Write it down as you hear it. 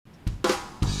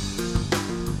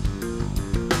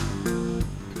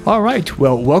All right.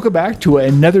 Well, welcome back to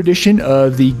another edition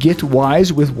of the Get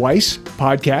Wise with Weiss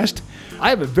podcast. I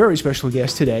have a very special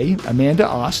guest today, Amanda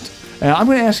Ost. I'm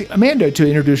going to ask Amanda to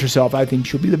introduce herself. I think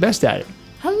she'll be the best at it.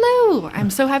 Hello,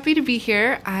 I'm so happy to be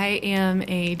here. I am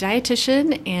a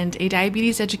dietitian and a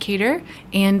diabetes educator,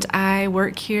 and I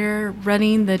work here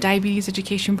running the diabetes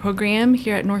education program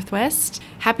here at Northwest.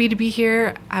 Happy to be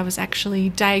here. I was actually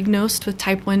diagnosed with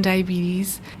type 1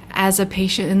 diabetes as a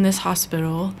patient in this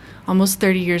hospital almost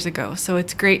 30 years ago. So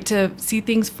it's great to see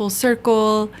things full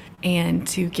circle and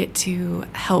to get to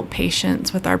help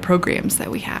patients with our programs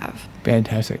that we have.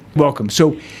 Fantastic. Welcome.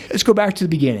 So let's go back to the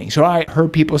beginning. So I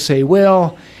heard people say,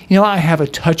 well, I have a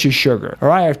touch of sugar, or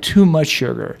I have too much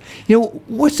sugar.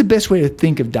 What's the best way to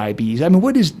think of diabetes? I mean,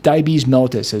 what is diabetes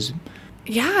mellitus?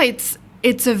 Yeah,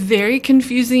 it's a very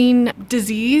confusing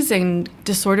disease and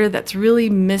disorder that's really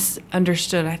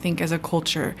misunderstood, I think, as a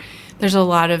culture. There's a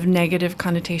lot of negative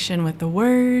connotation with the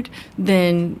word,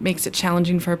 then makes it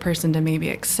challenging for a person to maybe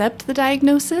accept the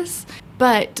diagnosis.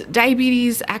 But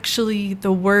diabetes, actually,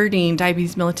 the wording,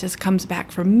 diabetes mellitus, comes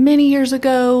back from many years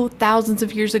ago, thousands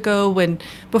of years ago, when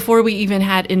before we even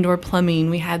had indoor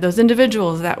plumbing, we had those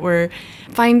individuals that were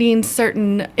finding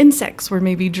certain insects were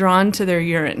maybe drawn to their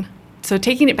urine. So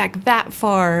taking it back that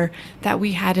far, that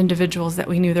we had individuals that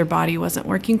we knew their body wasn't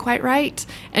working quite right.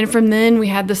 And from then we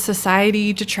had the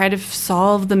society to try to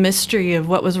solve the mystery of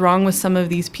what was wrong with some of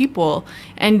these people.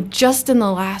 And just in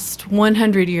the last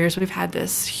 100 years, we've had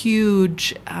this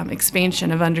huge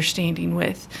expansion of understanding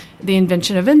with the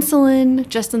invention of insulin.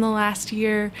 Just in the last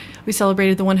year, we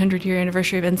celebrated the 100-year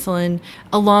anniversary of insulin,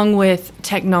 along with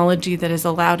technology that has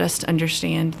allowed us to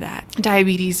understand that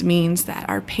diabetes means that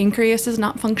our pancreas is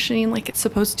not functioning like it's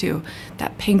supposed to.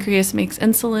 That pancreas makes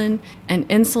insulin, and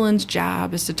insulin's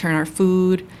job is to turn our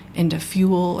food into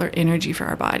fuel or energy for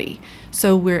our body.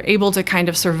 So we're able to kind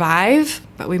of survive,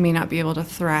 but we may not be able to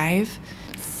thrive.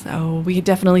 So we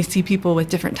definitely see people with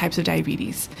different types of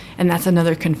diabetes, and that's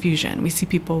another confusion. We see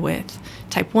people with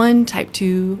type 1, type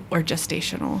 2, or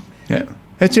gestational. Yeah.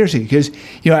 That's interesting because,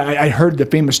 I heard the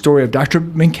famous story of Dr.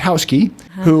 Minkowski,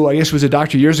 who I guess was a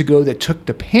doctor years ago that took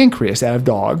the pancreas out of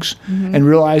dogs and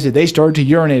realized that they started to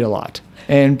urinate a lot.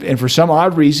 And for some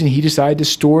odd reason, he decided to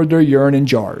store their urine in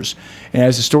jars. And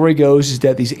as the story goes, is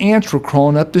that these ants were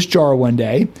crawling up this jar one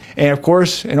day. And of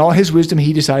course, in all his wisdom,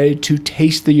 he decided to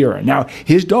taste the urine. Now,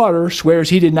 his daughter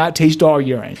swears he did not taste dog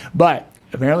urine, but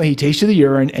apparently he tasted the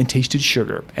urine and tasted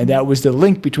sugar. And that was the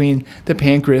link between the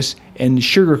pancreas and the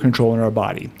sugar control in our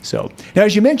body. So now,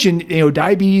 as you mentioned,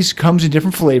 diabetes comes in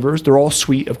different flavors. They're all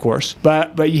sweet, of course,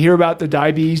 but you hear about the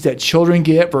diabetes that children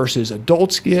get versus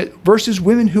adults get versus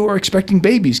women who are expecting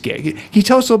babies get. Can you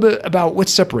tell us a little bit about what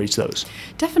separates those?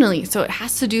 Definitely. So it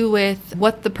has to do with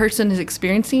what the person is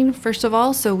experiencing, first of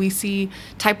all. So we see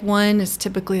type 1 is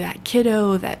typically that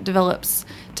kiddo that develops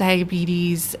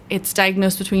diabetes. It's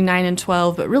diagnosed between 9 and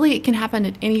 12, but really it can happen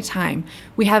at any time.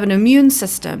 We have an immune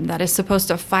system that is supposed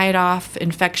to fight off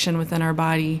infection within our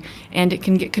body, and it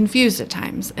can get confused at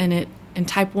times. And in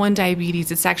type 1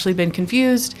 diabetes, it's actually been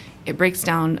confused. It breaks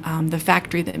down the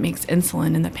factory that makes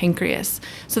insulin in the pancreas.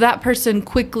 So that person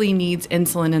quickly needs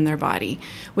insulin in their body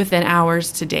within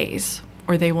hours to days,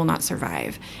 or they will not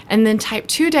survive. And then type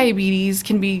 2 diabetes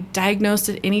can be diagnosed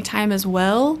at any time as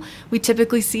well. We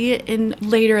typically see it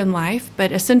later in life,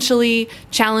 but essentially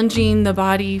challenging the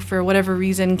body for whatever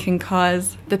reason can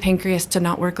cause the pancreas to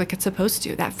not work like it's supposed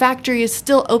to. That factory is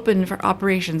still open for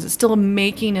operations. It's still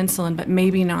making insulin, but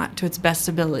maybe not to its best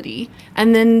ability.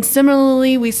 And then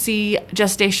similarly, we see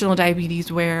gestational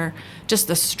diabetes where just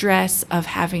the stress of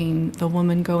having the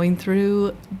woman going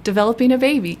through developing a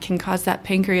baby can cause that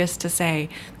pancreas to say,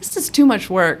 this is too much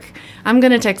work. I'm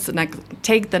going to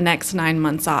take the next 9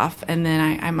 months off, and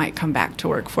then I might come back to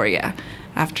work for you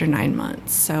after 9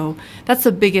 months. So that's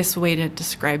the biggest way to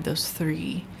describe those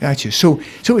three. Gotcha. So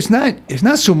it's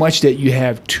not so much that you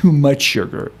have too much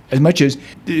sugar, as much as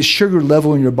the sugar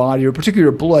level in your body, or particularly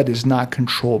your blood, is not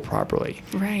controlled properly.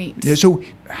 Right. So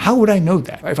how would I know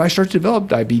that? If I start to develop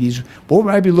diabetes, what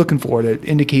would I be looking for to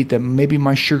indicate that maybe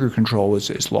my sugar control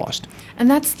is lost? And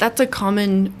that's a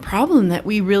common problem, that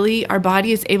our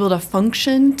body is able to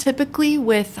function typically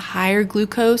with higher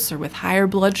glucose or with higher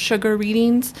blood sugar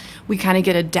readings. We kind of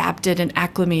get adapted and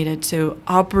acclimated to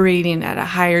operating at a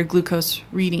higher glucose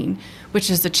reading, which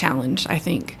is the challenge, I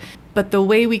think. But the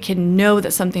way we can know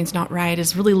that something's not right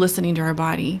is really listening to our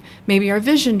body. Maybe our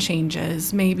vision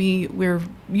changes. Maybe we're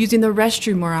using the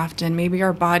restroom more often. Maybe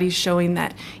our body's showing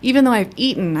that even though I've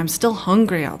eaten, I'm still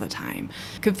hungry all the time.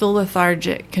 Could feel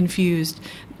lethargic, confused.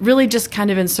 Really just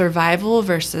kind of in survival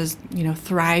versus,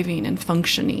 thriving and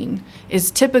functioning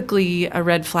is typically a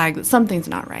red flag that something's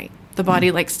not right. The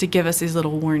body likes to give us these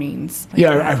little warnings.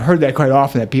 I've heard that quite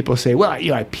often, that people say, well,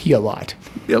 I pee a lot.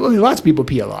 Lots of people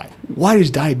pee a lot. Why does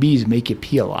diabetes make you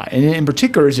pee a lot? And in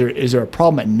particular, is there a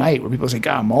problem at night where people say,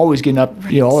 God, I'm always getting up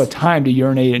all the time to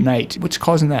urinate at night? What's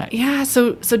causing that? Yeah,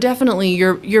 so definitely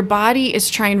your body is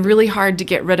trying really hard to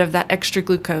get rid of that extra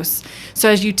glucose. So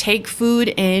as you take food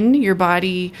in, your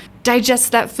body digests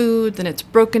that food, then it's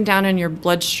broken down in your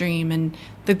bloodstream, and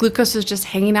the glucose is just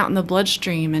hanging out in the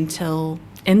bloodstream until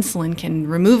insulin can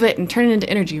remove it and turn it into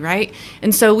energy, right?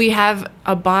 And so we have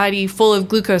a body full of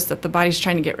glucose that the body's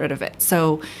trying to get rid of it.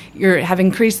 So you have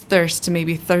increased thirst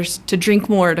to drink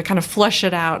more, to kind of flush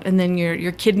it out. And then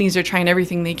your kidneys are trying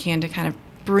everything they can to kind of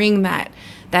bring that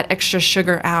extra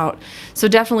sugar out. So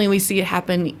definitely we see it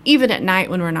happen even at night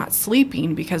when we're not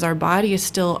sleeping, because our body is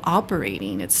still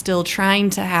operating. It's still trying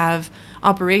to have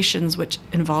operations which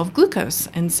involve glucose.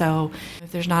 And so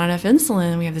if there's not enough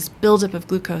insulin, we have this buildup of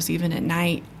glucose even at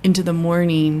night into the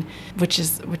morning, which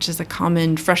is a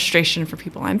common frustration for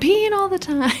people. I'm peeing all the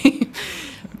time.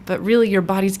 But really, your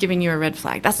body's giving you a red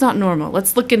flag. That's not normal.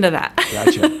 Let's look into that.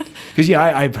 Gotcha. Because,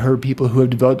 I've heard people who have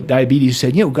developed diabetes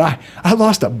said, God, I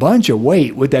lost a bunch of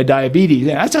weight with that diabetes.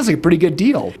 Yeah, that sounds like a pretty good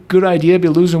deal. Good idea to be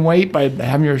losing weight by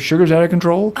having your sugars out of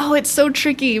control? Oh, it's so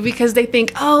tricky because they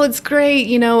think, oh, it's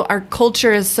great. Our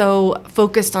culture is so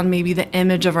focused on maybe the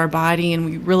image of our body, and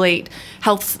we relate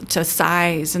health to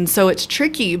size. And so it's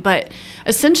tricky. But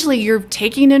essentially, you're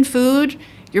taking in food.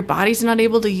 Your body's not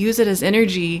able to use it as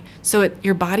energy, so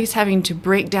your body's having to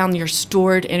break down your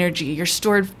stored energy, your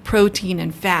stored protein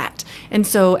and fat. And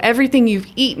so everything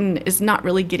you've eaten is not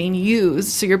really getting used,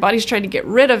 so your body's trying to get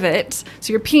rid of it,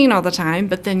 so you're peeing all the time,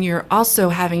 but then you're also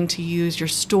having to use your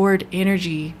stored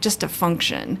energy just to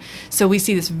function. So we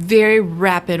see this very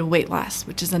rapid weight loss,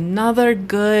 which is another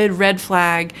good red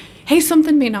flag. Hey,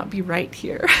 something may not be right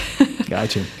here.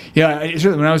 Gotcha.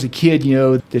 Certainly when I was a kid,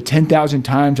 the 10,000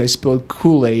 times I spilled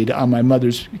Kool-Aid on my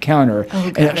mother's counter,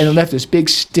 and it left this big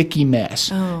sticky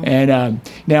mess. Oh. And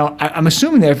now I'm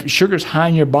assuming that if sugar's high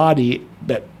in your body,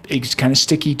 that it's kind of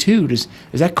sticky too. Does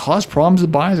that cause problems in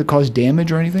the body? Does it cause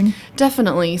damage or anything?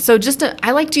 Definitely. So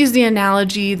I like to use the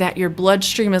analogy that your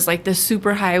bloodstream is like this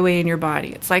superhighway in your body.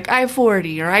 It's like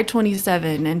I-40 or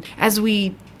I-27. And as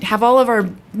we have all of our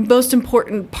most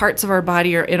important parts of our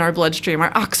body are in our bloodstream,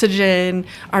 our oxygen,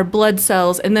 our blood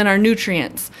cells, and then our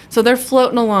nutrients. So they're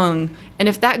floating along. And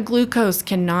if that glucose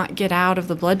cannot get out of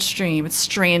the bloodstream, it's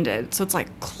stranded. So it's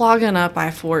like clogging up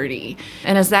I-40.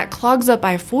 And as that clogs up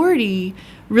I-40,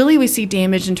 really we see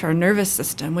damage into our nervous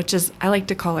system, which is, I like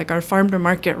to call like our farm to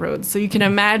market roads. So you can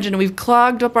imagine we've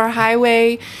clogged up our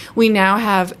highway. We now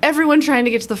have everyone trying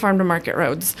to get to the farm to market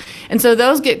roads. And so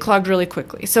those get clogged really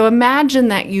quickly. So imagine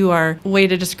that way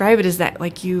to describe it is that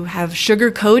like you have sugar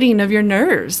coating of your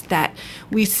nerves that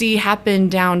we see happen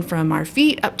down from our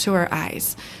feet up to our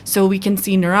eyes. So we can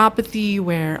see neuropathy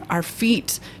where our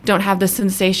feet don't have the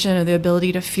sensation or the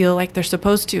ability to feel like they're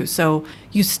supposed to. So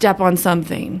you step on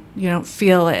something, you don't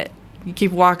feel it. You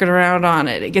keep walking around on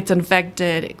it. It gets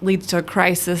infected. It leads to a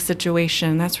crisis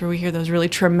situation. That's where we hear those really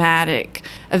traumatic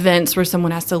events where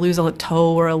someone has to lose a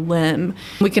toe or a limb.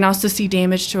 We can also see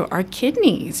damage to our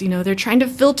kidneys. They're trying to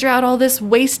filter out all this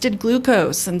wasted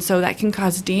glucose. And so that can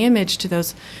cause damage to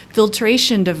those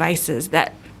filtration devices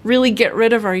that really get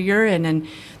rid of our urine. And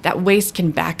that waste can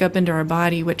back up into our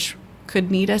body, which could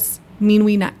mean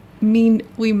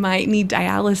we might need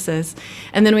dialysis.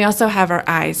 And then we also have our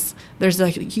eyes. There's a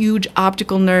huge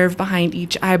optical nerve behind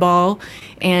each eyeball,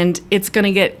 and it's going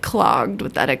to get clogged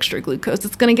with that extra glucose.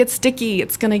 It's going to get sticky.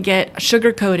 It's going to get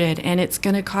sugar-coated, and it's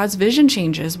going to cause vision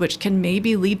changes, which can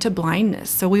maybe lead to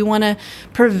blindness. So we want to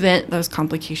prevent those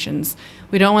complications.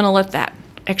 We don't want to let that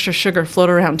extra sugar float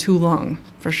around too long,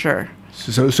 for sure.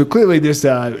 So clearly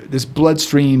this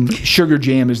bloodstream sugar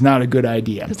jam is not a good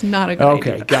idea. It's not a good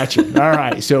idea. Okay, gotcha. All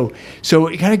right. So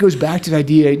it kind of goes back to the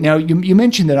idea. Now, you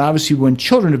mentioned that obviously when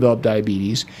children develop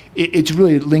diabetes, it's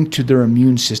really linked to their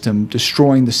immune system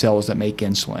destroying the cells that make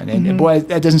insulin. And boy,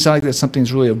 that doesn't sound like that's something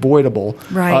that's really avoidable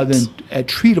other than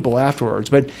treatable afterwards.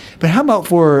 But how about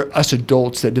for us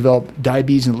adults that develop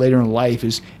diabetes later in life?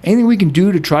 Is anything we can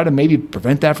do to try to maybe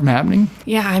prevent that from happening?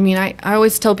 Yeah, I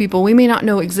always tell people we may not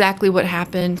know exactly what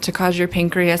happened to cause your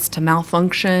pancreas to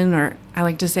malfunction, or I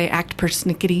like to say act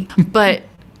persnickety, but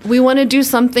We want to do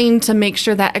something to make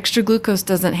sure that extra glucose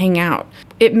doesn't hang out.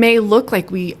 It may look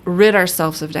like we rid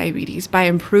ourselves of diabetes by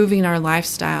improving our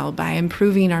lifestyle, by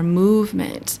improving our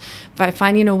movement, by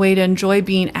finding a way to enjoy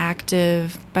being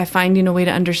active, by finding a way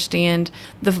to understand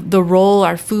the role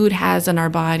our food has in our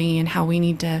body and how we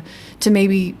need to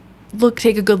maybe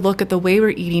take a good look at the way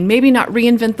we're eating. Maybe not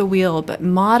reinvent the wheel, but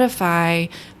modify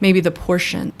maybe the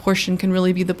portion. Portion can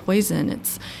really be the poison.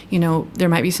 It's, there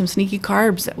might be some sneaky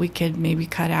carbs that we could maybe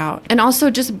cut out. And also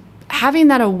just having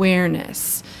that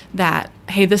awareness that,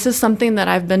 hey, this is something that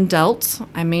I've been dealt.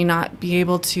 I may not be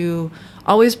able to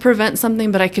always prevent something,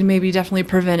 but I can maybe definitely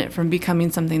prevent it from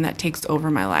becoming something that takes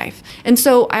over my life. And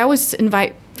so I always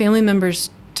invite family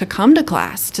members to come to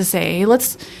class to say, hey,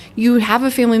 you have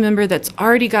a family member that's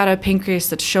already got a pancreas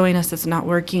that's showing us it's not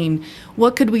working.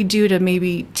 What could we do to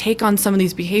maybe take on some of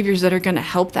these behaviors that are going to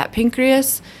help that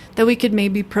pancreas, that we could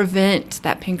maybe prevent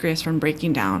that pancreas from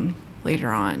breaking down later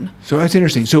on? So that's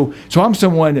interesting. So I'm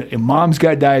someone, and mom's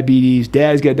got diabetes,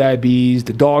 dad's got diabetes,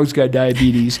 the dog's got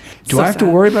diabetes. Do I have to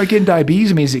worry about getting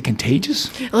diabetes? I mean, is it contagious?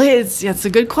 Well, it's a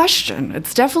good question.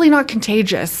 It's definitely not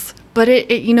contagious. But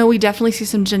we definitely see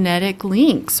some genetic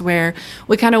links where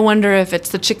we kind of wonder if it's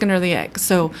the chicken or the egg.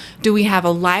 So do we have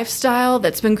a lifestyle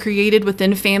that's been created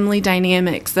within family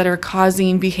dynamics that are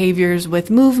causing behaviors with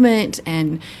movement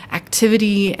and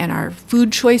activity and our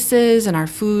food choices and our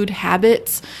food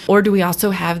habits? Or do we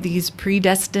also have these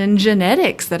predestined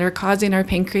genetics that are causing our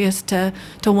pancreas to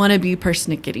want to be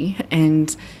persnickety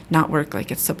and not work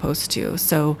like it's supposed to?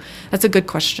 So that's a good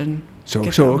question. So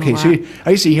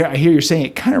I hear you're saying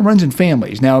it kind of runs in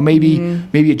families. Now, maybe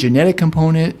a genetic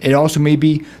component. It also may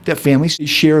be that families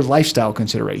share lifestyle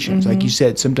considerations. Like you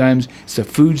said, sometimes it's the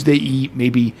foods they eat,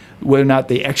 maybe whether or not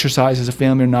they exercise as a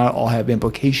family or not, all have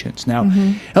implications. Now,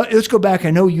 let's go back.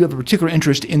 I know you have a particular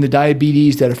interest in the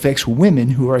diabetes that affects women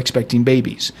who are expecting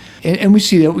babies. And we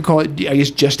see that. We call it, I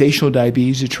guess, gestational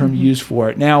diabetes, the term used for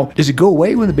it. Now, does it go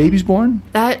away when the baby's born?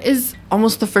 That is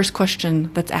almost the first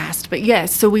question that's asked. But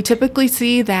yes, so we typically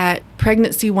see that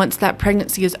once that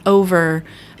pregnancy is over,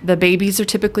 the babies are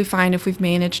typically fine if we've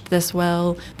managed this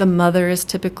well. The mother is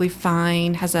typically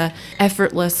fine, has a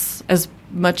effortless, as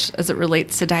much as it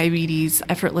relates to diabetes,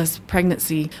 effortless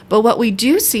pregnancy. But what we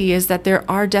do see is that there's a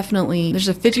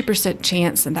 50%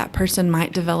 chance that person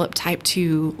might develop type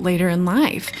 2 later in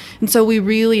life. And so we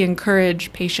really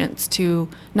encourage patients to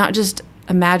not just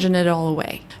imagine it all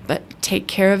away, but take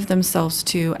care of themselves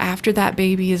too. After that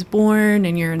baby is born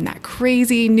and you're in that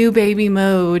crazy new baby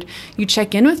mode, you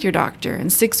check in with your doctor,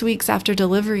 and 6 weeks after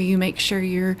delivery, you make sure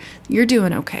you're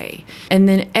doing okay. And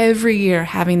then every year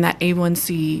having that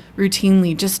A1C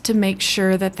routinely, just to make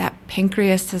sure that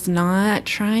pancreas is not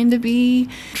trying to be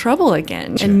trouble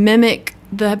again. Sure. And mimic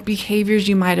the behaviors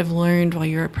you might have learned while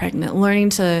you were pregnant,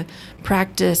 learning to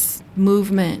practice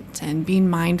movement and being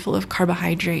mindful of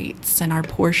carbohydrates and our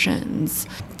portions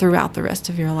throughout the rest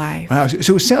of your life. Wow.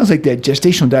 So it sounds like that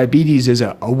gestational diabetes is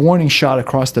a warning shot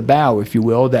across the bow, if you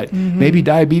will, that maybe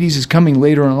diabetes is coming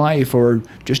later in life or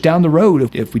just down the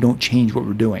road if we don't change what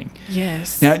we're doing.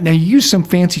 Yes. Now you use some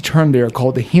fancy term there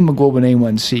called the hemoglobin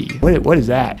A1C. What is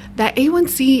that? That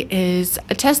A1C is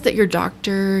a test that your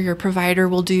doctor, your provider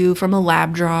will do from a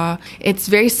lab draw. It's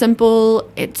very simple.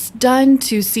 It's done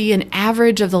to see an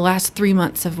average of the last 3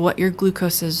 months of what your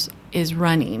glucose is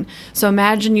running. So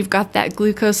imagine you've got that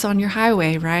glucose on your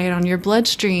highway, right, on your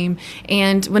bloodstream,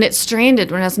 and when it's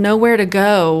stranded, when it has nowhere to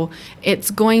go,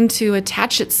 it's going to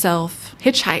attach itself,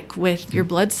 hitchhike with your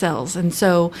blood cells. And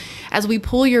so as we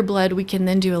pull your blood, we can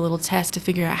then do a little test to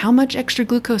figure out how much extra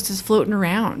glucose is floating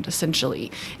around,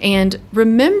 essentially. And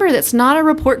remember, that's not a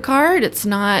report card. It's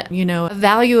not, a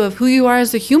value of who you are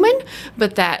as a human,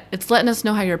 but that it's letting us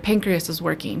know how your pancreas is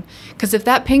working. Because if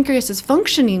that pancreas is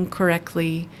functioning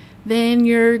correctly, then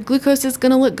your glucose is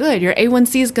going to look good. Your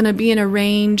A1C is going to be in a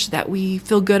range that we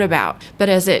feel good about. But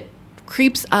as it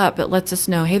creeps up, it lets us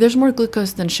know, hey, there's more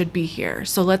glucose than should be here.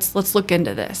 So let's look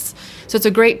into this. So it's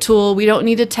a great tool. We don't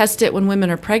need to test it when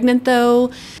women are pregnant, though.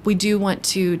 We do want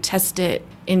to test it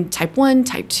in type 1,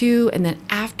 type 2, and then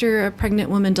after a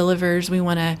pregnant woman delivers, we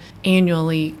want to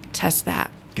annually test that.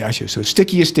 Gotcha. So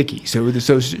sticky is sticky. So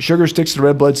sugar sticks to the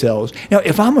red blood cells. Now,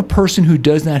 if I'm a person who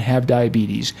does not have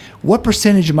diabetes, what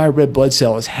percentage of my red blood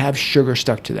cells have sugar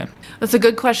stuck to them? That's a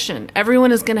good question.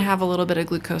 Everyone is going to have a little bit of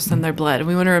glucose in their blood, and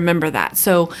we want to remember that.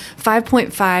 So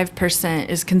 5.5%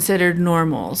 is considered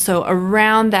normal. So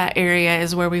around that area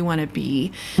is where we want to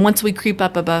be. Once we creep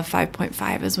up above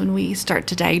 5.5 is when we start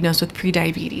to diagnose with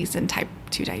prediabetes and type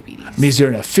 2 diabetes. I mean, is there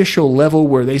an official level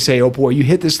where they say, oh boy, you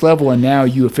hit this level and now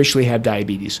you officially have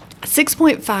diabetes?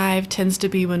 6.5 tends to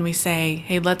be when we say,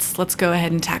 hey, let's go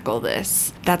ahead and tackle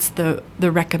this. That's the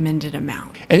recommended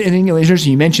amount. And then, it's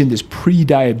interesting, you mentioned this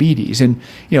pre-diabetes. And,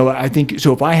 I think,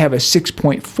 so if I have a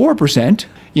 6.4%,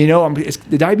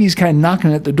 the diabetes is kind of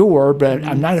knocking at the door, but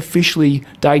I'm not officially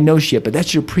diagnosed yet. But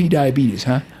that's your pre-diabetes,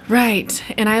 huh? Right.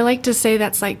 And I like to say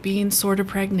that's like being sort of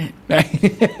pregnant.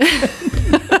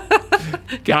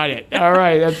 Got it. All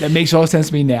right. That makes all sense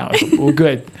to me now. Well,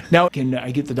 good. Now, can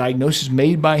I get the diagnosis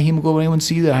made by hemoglobin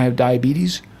A1C that I have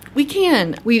diabetes? We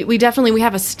can. We definitely, we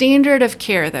have a standard of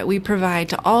care that we provide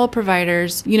to all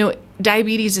providers.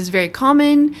 Diabetes is very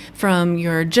common. From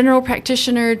your general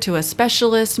practitioner to a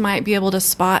specialist might be able to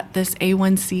spot this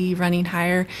A1C running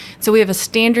higher. So we have a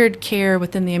standard care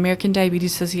within the American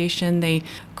Diabetes Association. They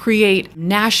create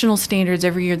national standards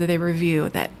every year that they review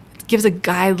that gives a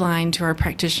guideline to our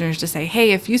practitioners to say,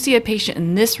 hey, if you see a patient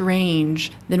in this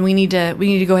range, then we need to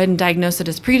go ahead and diagnose it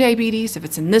as prediabetes. If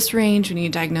it's in this range, we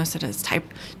need to diagnose it as type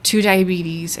 2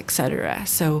 diabetes, etc.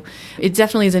 So it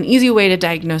definitely is an easy way to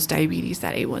diagnose diabetes,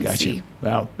 that A1C. Gotcha.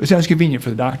 Wow. It sounds convenient for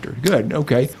the doctor. Good.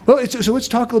 Okay. Well, so let's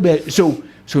talk a little bit.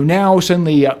 So now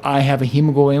suddenly I have a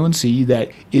hemoglobin A1C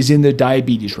that is in the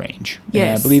diabetes range. Yes.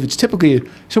 And I believe it's typically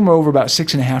somewhere over about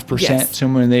 6.5%, Yes.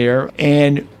 somewhere in there.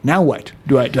 And now what?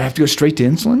 Do I have to go straight to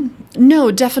insulin?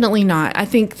 No, definitely not. I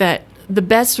think that the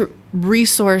best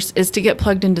resource is to get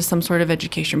plugged into some sort of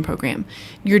education program.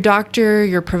 Your doctor,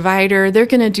 your provider, they're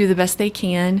going to do the best they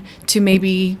can to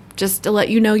maybe just to let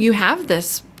you know you have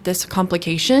this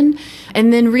complication.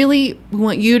 And then really we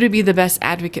want you to be the best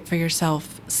advocate for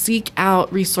yourself. Seek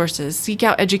out resources, seek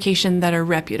out education that are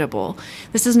reputable.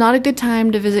 This is not a good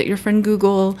time to visit your friend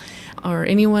Google or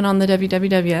anyone on the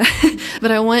www.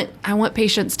 But I want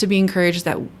patients to be encouraged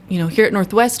that, here at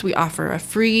Northwest, we offer a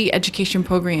free education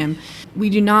program. We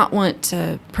do not want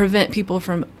to prevent people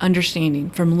from understanding,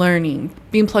 from learning,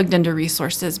 being plugged into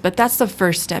resources. But that's the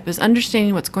first step, is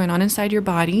understanding what's going on inside your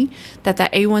body, that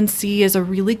A1C is a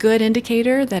really good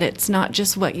indicator, that it's not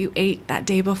just what you ate that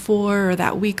day before or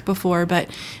that week before, but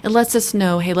it lets us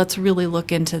know, hey, let's really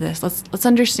look into this. Let's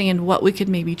understand what we could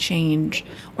maybe change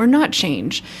or not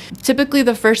change. Typically,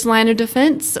 the first line of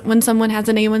defense when someone has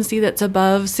an A1C that's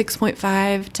above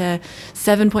 6.5 to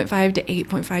 7.5 to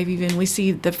 8.5 even, we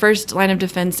see the first line of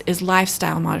defense is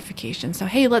lifestyle modification. So,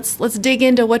 hey, let's dig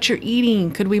into what you're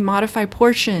eating. Could we modify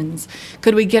portions?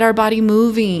 Could we get our body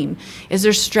moving? Is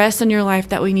there stress in your life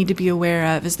that we need to be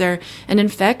aware of? Is there an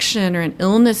infection or an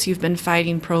illness you've been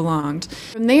fighting prolonged?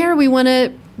 From there, we want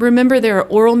to remember there are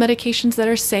oral medications that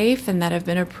are safe and that have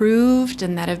been approved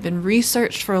and that have been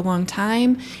researched for a long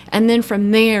time. And then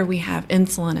from there, we have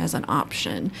insulin as an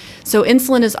option. So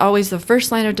insulin is always the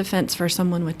first line of defense for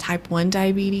someone with type 1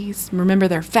 diabetes. Remember,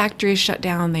 their factory is shut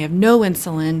down. They have no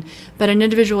insulin, but an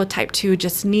individual with type 2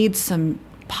 just needs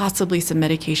possibly some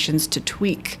medications to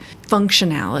tweak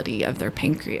functionality of their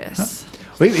pancreas.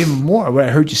 Even more, what I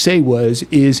heard you say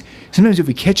is sometimes if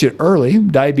we catch it early,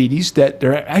 diabetes, that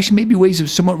there actually may be ways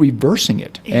of somewhat reversing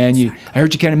it. Exactly. And I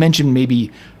heard you kind of mention maybe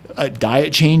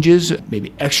diet changes,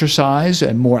 maybe exercise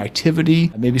and more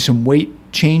activity, maybe some weight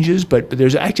changes, but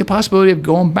there's actually a possibility of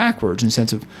going backwards in the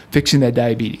sense of fixing that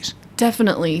diabetes.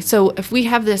 Definitely. So if we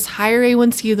have this higher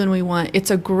A1C than we want,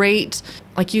 it's a great,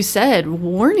 like you said,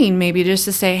 warning maybe just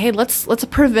to say, hey, let's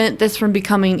prevent this from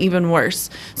becoming even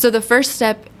worse. So the first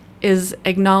step is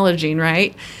acknowledging,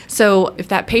 right? So if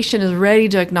that patient is ready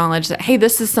to acknowledge that, hey,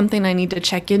 this is something I need to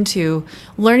check into,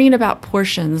 learning about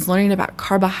portions, learning about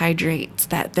carbohydrates,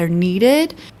 that they're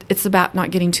needed. It's about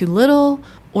not getting too little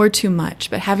or too much,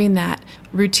 but having that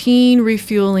routine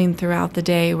refueling throughout the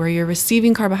day where you're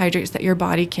receiving carbohydrates that your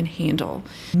body can handle.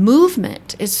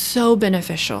 Movement is so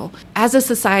beneficial. As a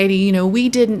society, we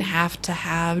didn't have to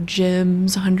have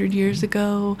gyms 100 years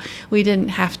ago. We didn't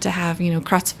have to have,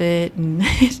 CrossFit and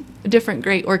different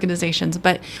great organizations.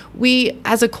 But we,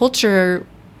 as a culture,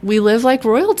 we live like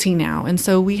royalty now. And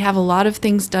so we have a lot of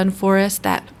things done for us.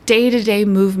 That day-to-day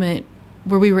movement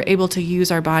where we were able to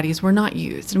use our bodies were not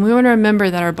used. And we want to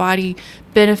remember that our body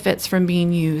benefits from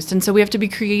being used. And so we have to be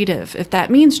creative. If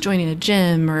that means joining a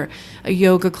gym or a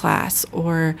yoga class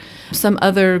or some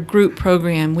other group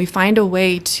program, we find a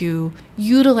way to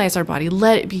utilize our body,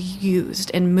 let it be used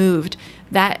and moved.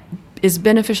 That is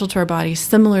beneficial to our body,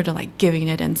 similar to like giving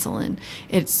it insulin.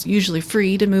 It's usually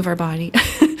free to move our body.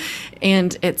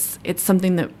 And it's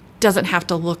something that doesn't have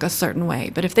to look a certain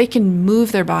way. But if they can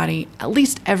move their body at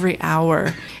least every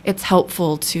hour, it's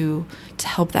helpful to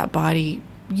help that body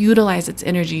utilize its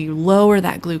energy, lower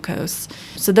that glucose.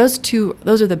 So those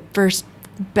are the first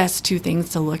best two things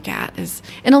to look at is,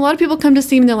 and a lot of people come to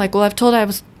see me and they're like, well, I've told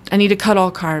I need to cut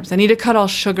all carbs. I need to cut all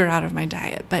sugar out of my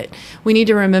diet. But we need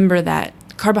to remember that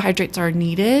carbohydrates are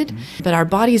needed, but our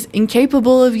body's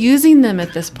incapable of using them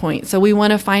at this point. So we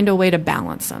want to find a way to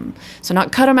balance them. So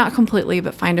not cut them out completely,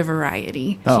 but find a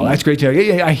variety. Oh, that's great to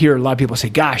hear. I hear a lot of people say,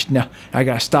 gosh, no, I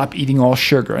got to stop eating all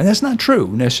sugar. And that's not true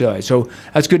necessarily. So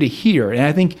that's good to hear. And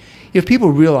I think if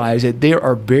people realize that there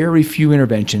are very few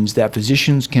interventions that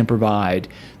physicians can provide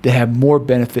that have more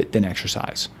benefit than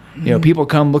exercise. You know, people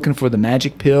come looking for the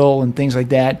magic pill and things like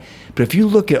that. But if you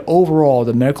look at overall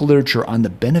the medical literature on the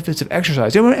benefits of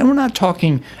exercise, and we're not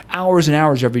talking hours and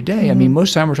hours every day. I mean, most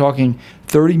of the time we're talking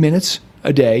 30 minutes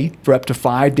a day for up to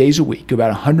 5 days a week, about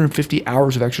 150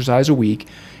 hours of exercise a week,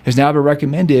 has now been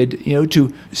recommended,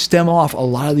 to stem off a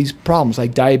lot of these problems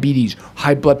like diabetes,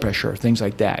 high blood pressure, things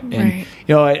like that. And, Right.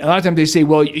 a lot of times they say,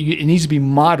 well, it needs to be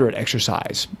moderate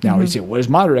exercise. Now we say, what does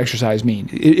moderate exercise mean?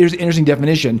 Here's an interesting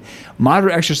definition.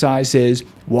 Moderate exercise says,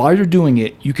 while you're doing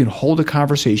it, you can hold a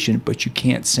conversation, but you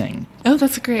can't sing. Oh,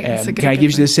 that's great. That's a And good kind of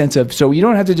gives you this sense of, so you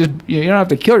don't have to you don't have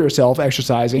to kill yourself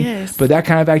exercising, Yes. but that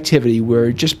kind of activity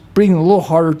where just breathing a little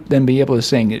harder than being able to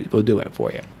sing, it will do it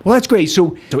for you. Well, that's great.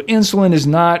 So insulin is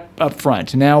not up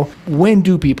front. Now, when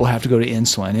do people have to go to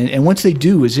insulin? And once they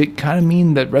do, does it kind of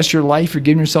mean that rest of your life you're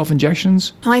giving yourself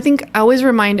injections? Well, I think I always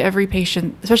remind every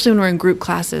patient, especially when we're in group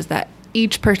classes, that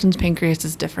each person's pancreas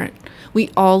is different. We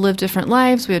all live different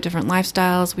lives. We have different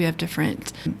lifestyles. We have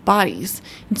different bodies.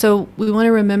 And so we want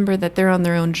to remember that they're on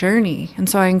their own journey. And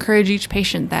so I encourage each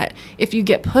patient that if you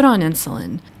get put on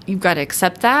insulin, you've got to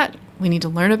accept that. We need to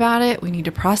learn about it. We need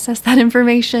to process that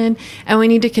information, and we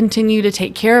need to continue to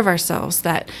take care of ourselves.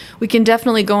 That we can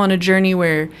definitely go on a journey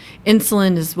where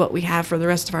insulin is what we have for the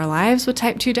rest of our lives with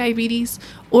type 2 diabetes,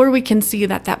 or we can see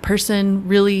that that person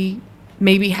really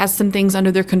maybe has some things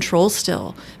under their control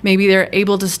still. Maybe they're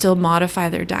able to still modify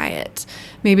their diet.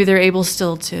 Maybe they're able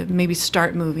still to maybe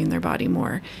start moving their body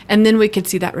more. And then we could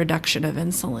see that reduction of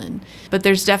insulin. But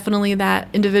there's definitely that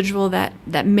individual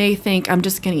that may think, I'm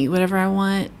just going to eat whatever I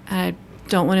want. I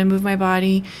don't want to move my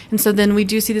body. And so then we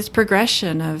do see this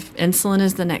progression of insulin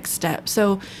is the next step.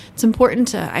 So it's important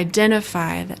to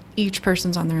identify that each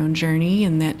person's on their own journey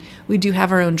and that we do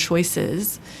have our own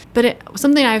choices. But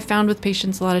something I've found with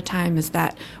patients a lot of time is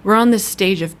that we're on this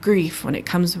stage of grief when it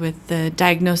comes with the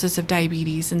diagnosis of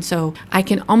diabetes. And so I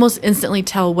can almost instantly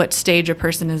tell what stage a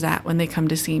person is at when they come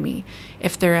to see me.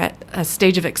 If they're at a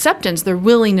stage of acceptance, they're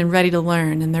willing and ready to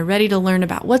learn, and they're ready to learn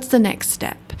about what's the next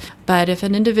step. But if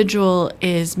an individual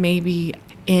is maybe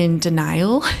in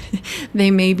denial,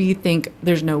 they maybe think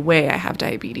there's no way I have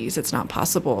diabetes, it's not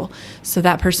possible. So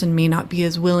that person may not be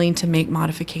as willing to make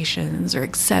modifications or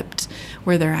accept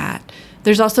where they're at.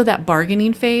 There's also that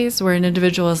bargaining phase where an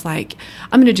individual is like,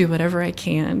 I'm going to do whatever I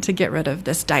can to get rid of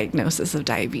this diagnosis of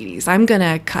diabetes. I'm going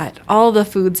to cut all the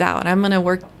foods out. I'm going to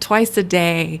work twice a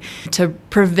day to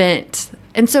prevent.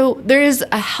 And so there is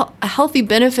a healthy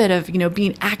benefit of,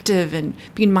 being active and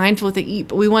being mindful of what they eat.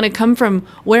 But we want to come from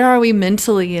where are we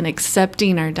mentally in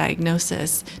accepting our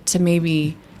diagnosis to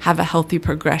maybe have a healthy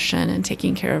progression and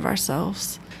taking care of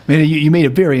ourselves. Man, you made a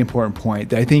very important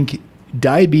point. That I think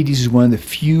diabetes is one of the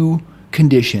few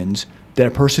conditions that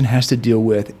a person has to deal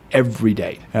with every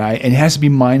day, right? And has to be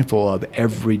mindful of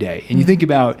every day. And you think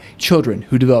about children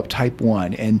who develop type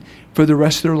 1, and for the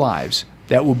rest of their lives,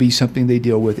 that will be something they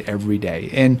deal with every day.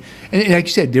 And like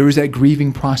you said, there is that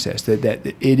grieving process, that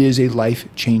it is a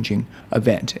life-changing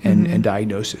event and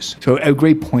diagnosis. So a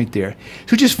great point there.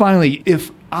 So just finally,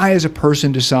 if I as a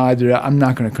person decide that I'm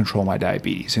not going to control my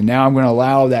diabetes, and now I'm going to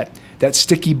allow that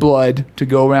sticky blood to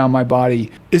go around my body,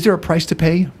 is there a price to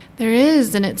pay? There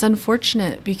is, and it's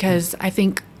unfortunate because I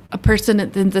think a person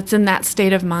that's in that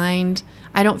state of mind,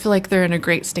 I don't feel like they're in a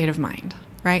great state of mind,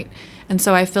 right? And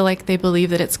so I feel like they believe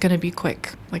that it's going to be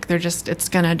quick, like it's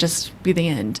going to just be the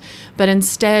end. But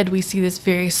instead, we see this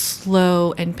very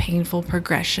slow and painful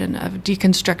progression of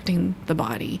deconstructing the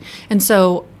body. And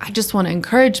so I just want to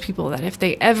encourage people that if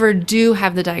they ever do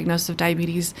have the diagnosis of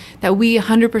diabetes, that we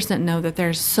 100% know that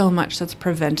there's so much that's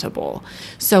preventable.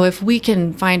 So if we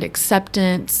can find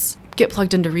acceptance, get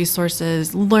plugged into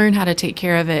resources, learn how to take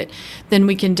care of it, then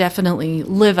we can definitely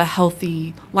live a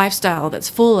healthy lifestyle that's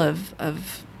full of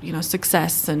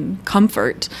success and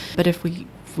comfort. But if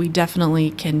we definitely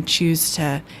can choose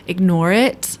to ignore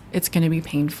it, it's going to be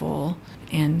painful.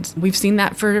 And we've seen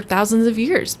that for thousands of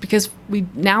years because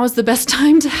now is the best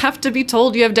time to have to be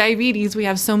told you have diabetes. We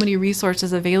have so many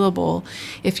resources available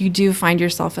if you do find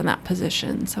yourself in that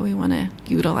position. So we want to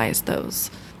utilize those.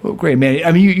 Well, great, man.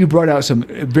 I mean, you brought out some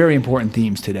very important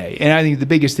themes today. And I think the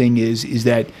biggest thing is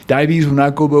that diabetes will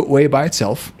not go away by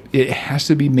itself. It has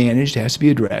to be managed, it has to be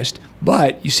addressed.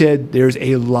 But you said there's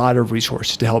a lot of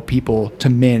resources to help people to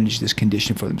manage this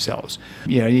condition for themselves.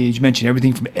 You mentioned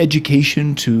everything from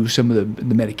education to some of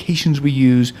the medications we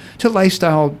use to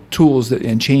lifestyle tools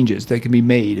and changes that can be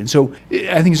made. And so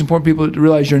I think it's important for people to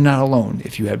realize you're not alone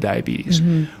if you have diabetes.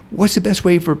 What's the best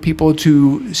way for people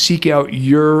to seek out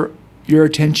your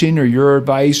attention or your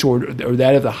advice or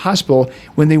that of the hospital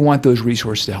when they want those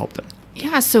resources to help them?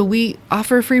 Yeah, so we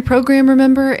offer a free program,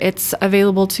 remember? It's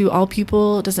available to all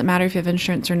people. It doesn't matter if you have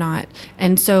insurance or not.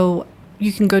 And so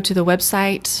you can go to the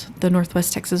website, the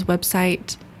Northwest Texas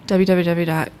website,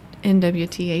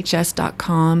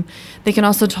 www.nwths.com. They can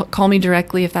also call me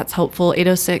directly if that's helpful,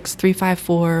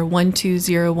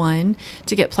 806-354-1201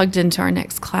 to get plugged into our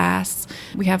next class.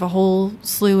 We have a whole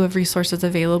slew of resources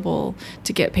available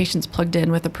to get patients plugged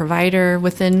in with a provider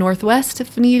within Northwest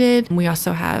if needed. We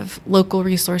also have local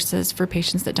resources for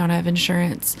patients that don't have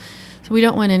insurance. So we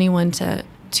don't want anyone to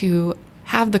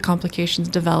have the complications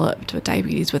developed with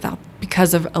diabetes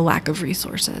because of a lack of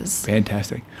resources.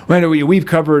 Fantastic. Well, we've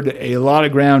covered a lot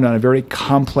of ground on a very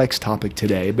complex topic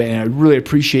today, but I really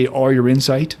appreciate all your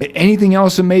insight. Anything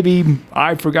else that maybe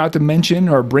I forgot to mention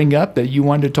or bring up that you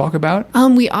wanted to talk about?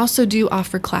 We also do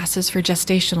offer classes for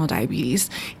gestational diabetes.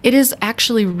 It is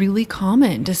actually really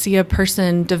common to see a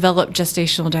person develop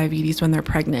gestational diabetes when they're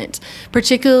pregnant,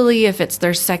 particularly if it's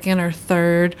their second or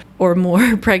third or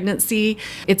more pregnancy.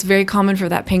 It's very common for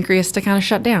that pancreas to kind of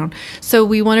shut down. So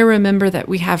we want to remember that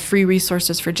we have free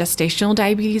resources for gestational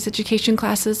diabetes education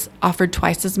classes offered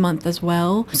twice a month as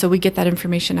well. So we get that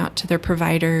information out to their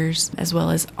providers as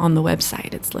well as on the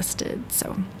website. It's listed.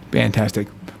 So fantastic.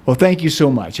 Well, thank you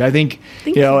so much. I think,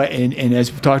 and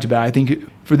as we've talked about, I think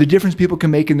for the difference people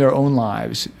can make in their own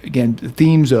lives, again, the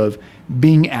themes of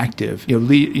being active,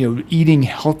 eating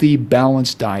healthy,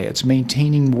 balanced diets,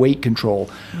 maintaining weight control,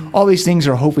 all these things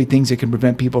are hopefully things that can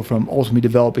prevent people from ultimately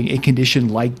developing a condition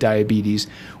like diabetes,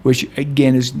 which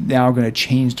again is now going to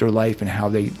change their life and how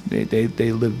they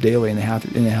live daily in a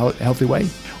healthy way.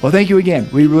 Well, thank you again.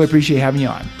 We really appreciate having you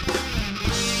on.